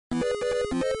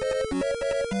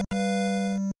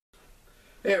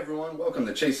Hey everyone, welcome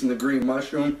to Chasing the Green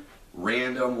Mushroom,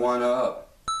 Random One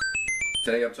Up.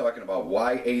 Today I'm talking about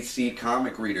YAC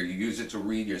Comic Reader. You use it to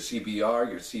read your CBR,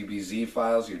 your CBZ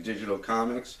files, your digital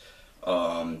comics.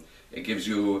 It gives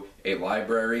you a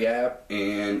library app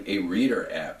and a reader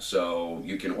app, so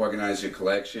you can organize your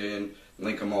collection,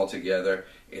 link them all together.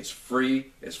 It's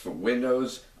free, it's for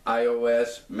Windows,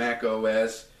 iOS, Mac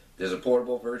OS. There's a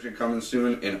portable version coming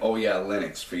soon, and oh yeah,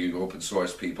 Linux for you open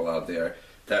source people out there.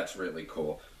 That's really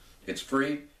cool. It's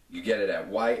free. You get it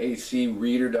at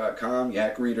yacreader.com,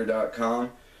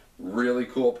 yacreader.com. Really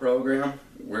cool program.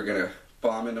 We're going to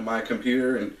bomb into my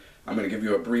computer and I'm going to give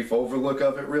you a brief overlook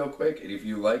of it real quick. And if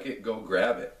you like it, go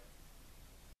grab it.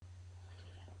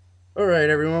 Alright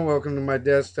everyone, welcome to my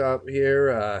desktop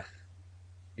here.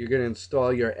 You're going to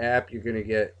install your app. You're going to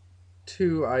get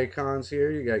two icons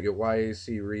here. You got your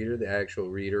YAC Reader, the actual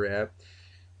reader app.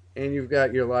 And you've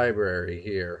got your library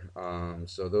here.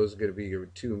 So those are going to be your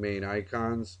two main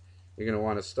icons. You're going to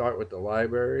want to start with the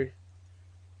library.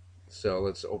 So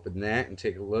let's open that and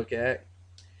take a look at.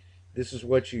 This is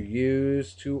what you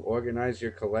use to organize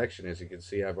your collection. As you can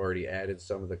see, I've already added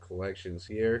some of the collections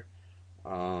here.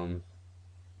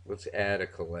 Let's add a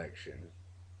collection.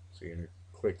 So you're going to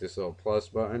click this little plus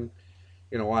button.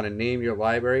 You're going to want to name your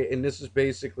library. And this is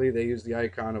basically, they use the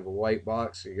icon of a white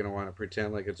box. So you're going to want to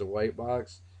pretend like it's a white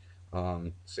box.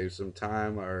 Save some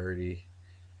time. I already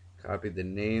copied the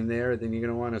name there. Then you're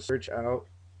going to want to search out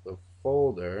the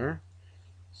folder.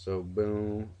 So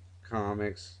boom,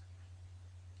 comics,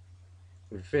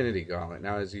 Infinity Gauntlet.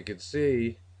 Now as you can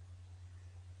see,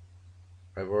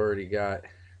 I've already got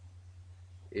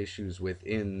issues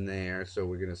within there. So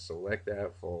we're going to select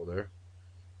that folder.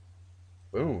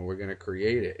 Boom, we're going to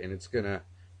create it, and it's going to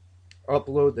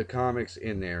upload the comics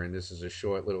in there. And this is a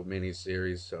short little mini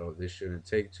series, so this shouldn't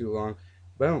take too long.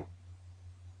 Boom,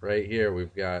 right here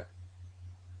we've got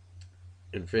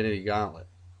Infinity Gauntlet.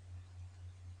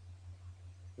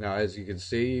 Now as you can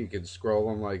see, you can scroll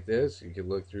them like this. You can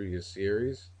look through your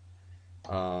series.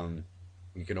 You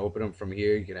can open them from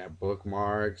here. You can have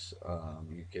bookmarks.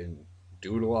 You can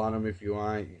doodle on them if you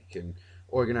want. You can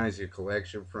organize your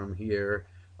collection from here.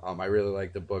 I really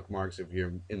like the bookmarks if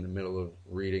you're in the middle of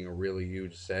reading a really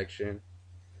huge section.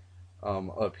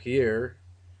 Up here,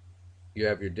 you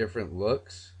have your different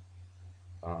looks.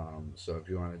 So if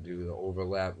you want to do the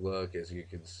overlap look, as you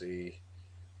can see,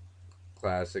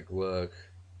 classic look,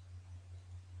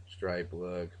 stripe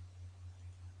look.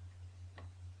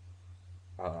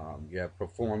 You have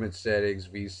performance settings,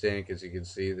 VSync. As you can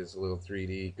see, there's a little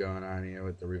 3D going on here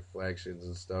with the reflections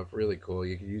and stuff. Really cool.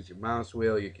 You can use your mouse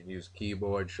wheel. You can use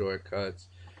keyboard shortcuts.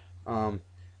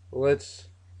 Let's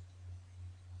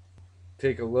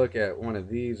take a look at one of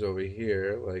these over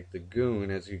here, like the Goon.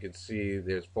 As you can see,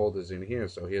 there's folders in here.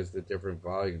 So here's the different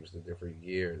volumes, the different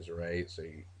years, right? So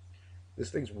this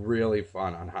thing's really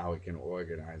fun on how it can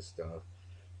organize stuff.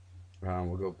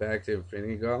 We'll go back to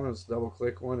Infinity Gauntlet. Let's double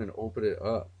click one and open it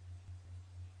up.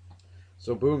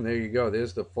 So boom, there you go.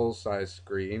 There's the full size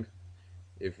screen.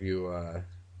 If you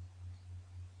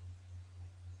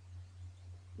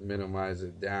minimize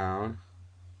it down,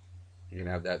 you can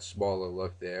have that smaller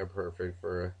look there. Perfect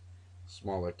for a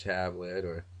smaller tablet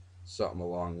or something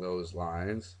along those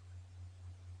lines.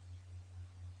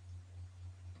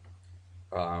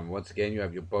 Once again, you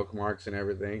have your bookmarks and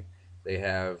everything. They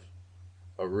have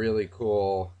a really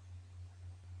cool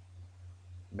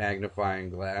magnifying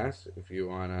glass if you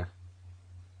want to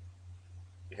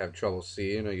have trouble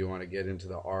seeing or you want to get into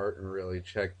the art and really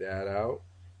check that out.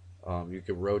 You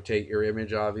can rotate your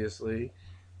image, obviously.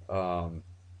 You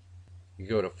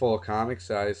go to full comic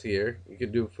size here. You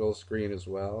can do full screen as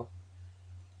well.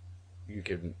 You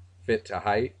can fit to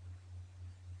height.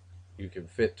 You can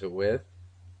fit to width.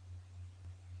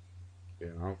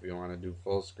 You know, if you want to do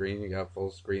full screen, you got full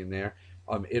screen there.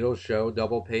 It'll show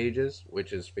double pages,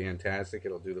 which is fantastic.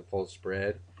 It'll do the full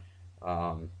spread.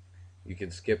 You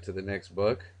can skip to the next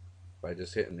book by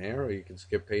just hitting there, or you can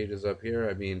skip pages up here.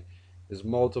 I mean, there's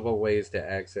multiple ways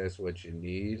to access what you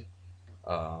need.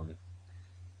 Come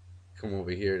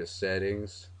over here to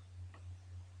settings.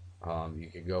 You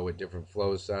can go with different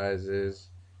flow sizes,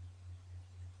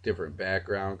 different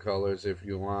background colors if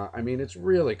you want. I mean, it's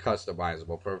really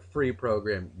customizable. For a free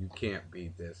program, you can't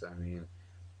beat this. I mean,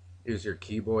 here's your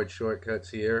keyboard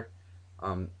shortcuts here.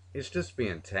 It's just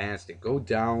fantastic. Go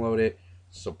download it.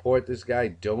 Support this guy.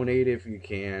 Donate if you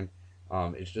can.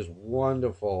 It's just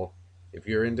wonderful. If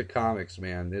you're into comics,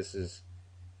 man, this is,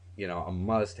 you know, a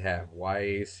must-have.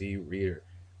 YAC Reader.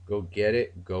 Go get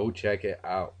it. Go check it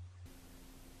out.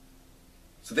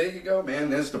 So there you go, man.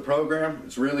 There's the program.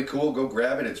 It's really cool. Go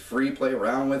grab it. It's free. Play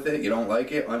around with it. You don't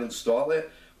like it, uninstall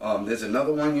it. There's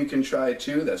another one you can try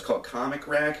too that's called Comic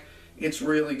Rack. It's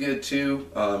really good too.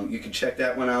 You can check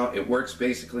that one out. It works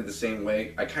basically the same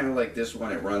way. I kind of like this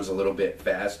one. It runs a little bit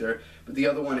faster, but the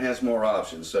other one has more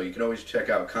options. So you can always check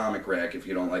out Comic Rack if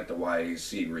you don't like the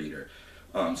YAC Reader.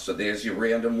 So there's your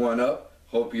random one up.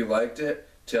 Hope you liked it.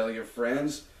 Tell your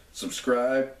friends.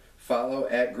 Subscribe. Follow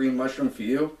 @Green Mushroom for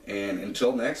you. And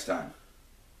until next time.